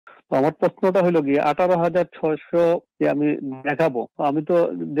তো আমার প্রশ্নটা হলো গিয়ে 18,600 যে আমি দেখাবো, তো আমি তো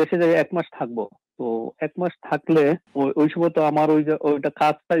দেশে যাই 1 মাস থাকবো। তো 1 মাস থাকলে ওই সময় তো আমার ওইটা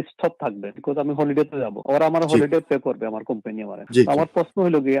কাজটা স্টপ থাকবে, বিকজ আমি হলিডেতে যাবো। ওরা আমার জি হলিডে পে করবে, আমার কোম্পানি আমার। জি তো জি। আমার প্রশ্ন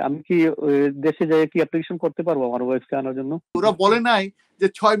হলো গিয়ে আমি কি দেশে যাই কি অ্যাপ্লিকেশন করতে পারবো আমার ওয়াইফকে আনার জন্য? ওরা বলে নাই যে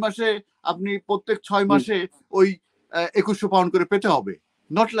 6 মাসে আপনি প্রত্যেক 6 মাসে ওই 2100 পাউন্ড করে পেতে হবে।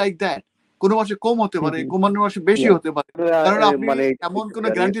 Not like that. কোনো মাসে কম হতে পারে, কোনো মাসে বেশি হতে পারে। কারণ আপনি মানে এমন কোনো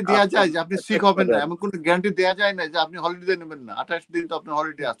গ্যারান্টি দেওয়া যায় যে আপনি সিক হবেন না, এমন কোনো গ্যারান্টি দেওয়া যায় না যে আপনি হলিডে নেবেন না। 28 দিন তো আপনার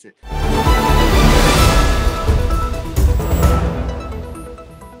হলিডে আছে।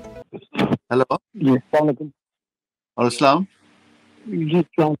 হ্যালো, ওয়ালাইকুম আসসালাম।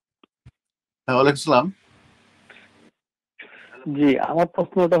 ওয়ালাইকুম আসসালাম। জি, আমার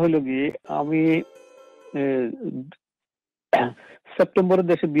প্রশ্নটা হলো গিয়ে আমি সেপ্টেম্বরে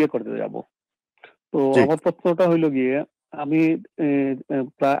দেশে বিয়ে করতে যাব। তো আমার প্রশ্নটা হইলো গিয়ে আমি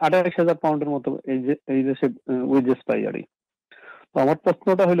প্রায় 28,000 পাউন্ডের মতো এই দেশে ওয়েজেস পাই আর কি। তো আমার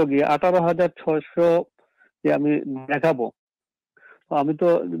প্রশ্নটা হইলো গিয়ে 18,600 যে আমি দেখাবো, তো আমি তো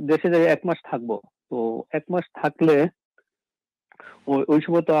দেশে যাই 1 মাস থাকবো। তো 1 মাস থাকলে ওই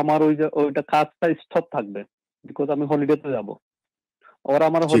সময় তো আমার ওইটা কাজটা স্টপ থাকবে, বিকজ আমি হলিডেতে যাব। ওরা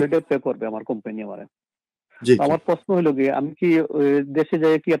আমার হলিডে পে করবে, আমার কোম্পানি আমার। আমার প্রশ্ন হলো গিয়ে আমি কি দেশে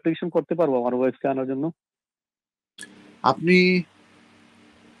যাই কি অ্যাপ্লিকেশন করতে পারবো আমার ওয়াইফকে আনার জন্য? আপনি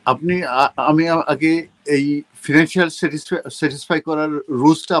আপনি আমি আগে এই ফিনান্সিয়াল স্যাটিসফাই করার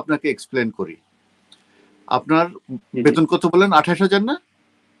রুলসটা আপনাকে এক্সপ্লেন করি। আপনার বেতন কত বলেন? 28,000 না?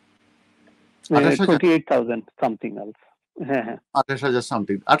 28,000 সামথিং এলস। হ্যাঁ হ্যাঁ, 28,000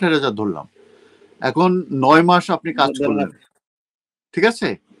 সামথিং, 28,000 ধরলাম। এখন 9 মাস আপনি কাজ করলেন, ঠিক আছে?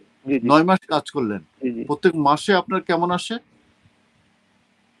 9 মাস কাজ করলেন, প্রত্যেক মাসে আপনার কেমন আসে?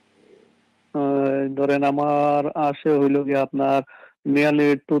 ধরেন আমার আসে হইল গিয়ে আপনার নিয়ারলি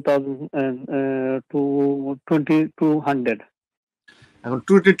 2,200। এখন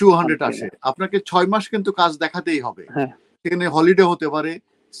 2200 আসে। আপনাকে 6 মাস কিন্তু কাজ দেখাতেই হবে। সেখানে হলিডে হতে পারে,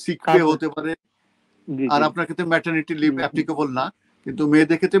 সিক পে হতে পারে, আর আপনার ক্ষেত্রে ম্যাটারনিটি লিভ অ্যাপ্লিকেবল না, কিন্তু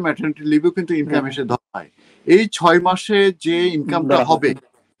মেয়েদের ক্ষেত্রে ম্যাটারনিটি লিভও কিন্তু ইনকাম এসে ধরা হয়। এই 6 মাসে যে ইনকামটা হবে,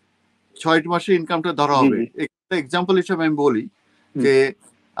 6 মাসে ইনকামটা ধরা হবে। একটা এক্সাম্পল হিসেবে আমি বলি যে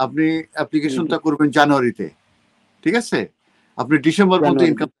আপনি অ্যাপ্লিকেশনটা করবেন জানুয়ারিতে, ঠিক আছে? আপনি ডিসেম্বর পর্যন্ত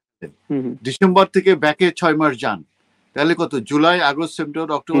ইনকাম করবেন। ডিসেম্বর থেকে ব্যাকে 6 মাস যান, তাহলে কত? July, August, September,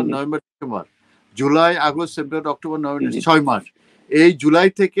 October, November, December. July, August, September, October, November, 6 মাস। এই জুলাই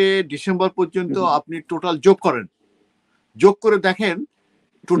থেকে ডিসেম্বর পর্যন্ত আপনি টোটাল যোগ করেন, যোগ করে দেখেন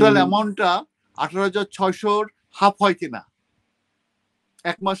টোটাল অ্যামাউন্টটা 18,600 হাফ হয় কিনা।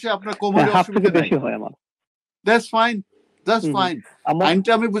 এক মাসে আপনার কম হলে অসুবিধা নাই। That's fine, that's fine. আইনটা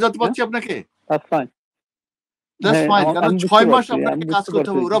আমি বুঝাতে পারছি আপনাকে? That's fine. কারণ 6 মাস আপনাকে কাজ করতে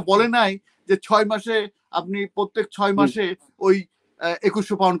হবে। ওরা বলে নাই যে 6 মাসে আপনি প্রত্যেক 6 মাসে ওই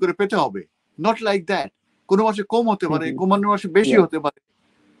 2100 পাউন্ড করে পেতে হবে। Not like that. কোনো মাসে কম হতে পারে, কোনো মাসে বেশি হতে পারে।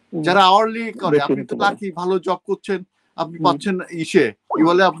 যারা আওয়ারলি করে, আপনি তো লাকি, ভালো জব করছেন, আপনি পাচ্ছেন ইসে কি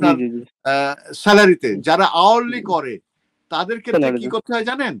বলে আপনার স্যালারিতে। যারা আওয়ারলি করে তাদের ক্ষেত্রে কি করতে হয়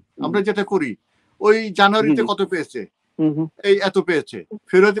জানেন? আমরা যেটা করি, ওই জানুয়ারিতে কত পেয়েছে, এই এত পেয়েছে,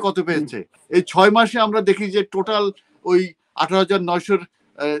 ফেব্রুয়ারিতে কত পেয়েছে, এই 6 মাসে আমরা দেখি যে টোটাল ওই 18,900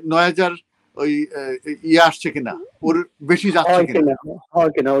 9,000 ওই ইয়ে আসছে কিনা, ওর বেশি যাচ্ছে কিনা।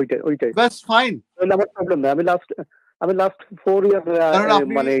 ওইটাই ব্যাস ফাইন। আমি লাস্ট 4 ইয়ার কারণ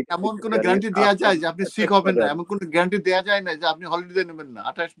আপনি এমন কোনো গ্যারান্টি দেওয়া যায় যে আপনি সিক হবেন না, এমন কোনো গ্যারান্টি দেওয়া যায় না যে আপনি হলিডে নেবেন না।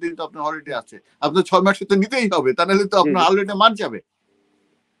 28 দিন তো আপনার হলিডে আছে, আপনার 6 মাসে তো নিতেই হবে, তা নাহলে তো আপনার হলিডে মার যাবে।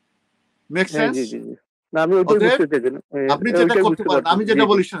 Make sense? আপনি যেটা করতে পারেন, আমি যেটা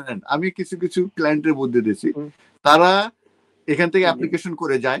বলি শোনেন, আমি কিছু কিছু ক্লায়েন্টের মধ্যে দিয়েছি, তারা এখান থেকে অ্যাপ্লিকেশন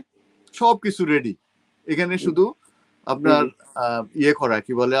করে যায়, সব কিছু রেডি, এখানে শুধু আপনার ইয়ে করা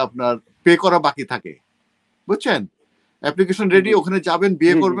কি বলে আপনার পে করা বাকি থাকে, বুঝছেন? অ্যাপ্লিকেশন রেডি, ওখানে যাবেন,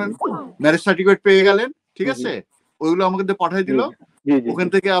 বিয়ে করবেন, ম্যারেজ সার্টিফিকেট পেয়ে গেলেন, ঠিক আছে? ওইগুলো আমাকে পাঠিয়ে দিল, ওখান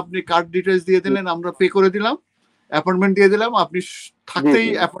থেকে আপনি কার্ড ডিটেলস দিয়ে দিলেন, আমরা পে করে দিলাম, অ্যাপয়েন্টমেন্ট দিয়ে দিলাম, আপনি থাকতেই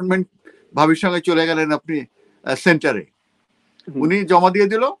অ্যাপয়েন্টমেন্ট ভাবির সঙ্গে চলে গেলেন আপনি সেন্টারে, উনি জমা দিয়ে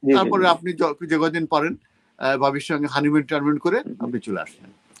দিল, তারপরে আপনি যে কদিন পারেন ভাবির সঙ্গে হানিমুন টারমিন করে আপনি চলে আসলেন,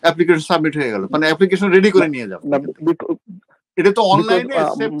 অ্যাপ্লিকেশন সাবমিট হয়ে গেল, মানে অ্যাপ্লিকেশন রেডি করে নিয়ে যাবেন। এটা তো অনলাইনে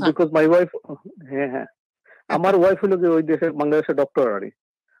সেভ থাকে। বিকজ মাই ওয়াইফ, হ্যাঁ আমার ওয়াইফ হলো যে ওই দেশে বাংলাদেশের ডক্টর আর কি।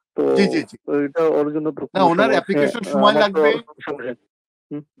 তো এটা ওর জন্য তো না, ওনার অ্যাপ্লিকেশন সময় লাগবে,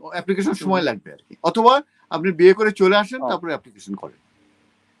 অ্যাপ্লিকেশন সময় লাগবে আর কি, অথবা আপনি বিয়ে করে চলে আসেন তারপরে অ্যাপ্লিকেশন করেন।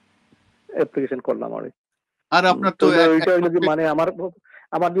 অ্যাপ্লিকেশন করলাম আর আপনার তো এটা হইলো কি মানে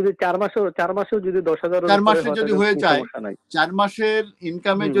আমার যদি 4 মাসেও যদি 10,000 4 মাসে যদি হয়ে যায়, 4 মাসের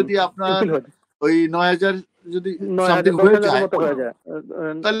ইনকামে যদি আপনার ওই 9,000 যদি সামথিং হয়ে যায়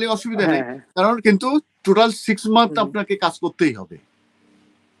তাহলে অসুবিধা নেই, কারণ কিন্তু টোটাল 6 মান্থ আপনাকে কাজ করতেই হবে।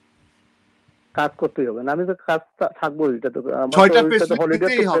 কাজ করতেই হবে না, আমি তো কাজ থাকবো, এটা তো 6টা পে স্লিপ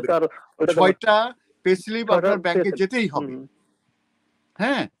দিতেই হবে, 6টা পে স্লিপ আপনার ব্যাংকে যেতেই হবে।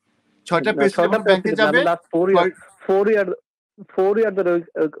 হ্যাঁ, 6টা পে স্লিপ ব্যাংকে যাবে। 4 ইয়ার ধরে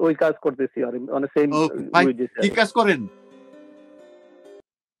ওই কাজ করতেছি আর অন সেম ওয়েজেস। কি কাজ করেন?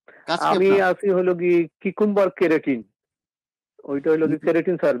 আমি আছি হলো কি কিকুম্বার কেরাটিন, ওইটা হলো কি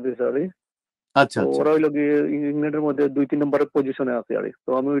কেরাটিন সার্ভিস আরে। আচ্ছা আচ্ছা, ওরা হলো কি ইংল্যান্ডের মধ্যে 2-3 নম্বরের পজিশনে আছে আরে, তো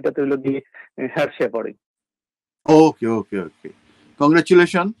আমি ওইটাতে হলো কি হেড শেফ আরে। ওকে ওকে ওকে,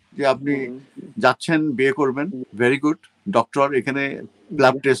 কংগ্রাচুলেশন যে আপনি যাচ্ছেন, বিয়ে করবেন, ভেরি গুড। ডক্টর এখানে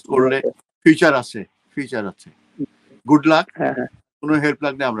ব্লাড টেস্ট করলে ফিউচার আছে, ফিউচার আছে। গুড লাক, কোনো হেল্প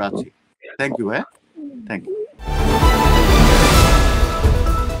লাগলে আমরা আছি। থ্যাংক ইউ ভাই, thank you.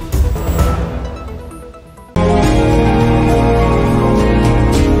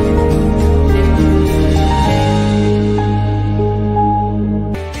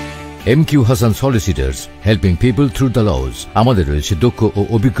 MQ Hassan Solicitors, helping people through the laws. আমাদের রয়েছে দক্ষ ও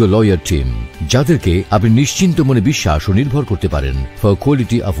অভিজ্ঞ লয়ার টিম, যাদেরকে আপনি নিশ্চিন্ত মনে বিশ্বাস ও নির্ভর করতে পারেন for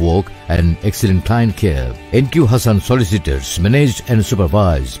quality of work and excellent client care. MQ Hassan Solicitors, managed and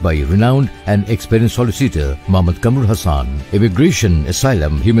supervised by renowned and experienced solicitor Mohammad Kamrul Hassan. Immigration,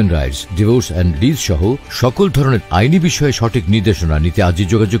 asylum, human rights, divorce and lease সহ সকল ধরনের আইনি বিষয়ে সঠিক নির্দেশনা নিতে আজই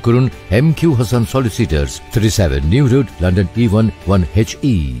যোগাযোগ করুন MQ Hassan Solicitors, 37 New Road, London E1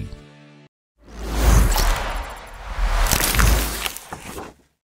 1HE.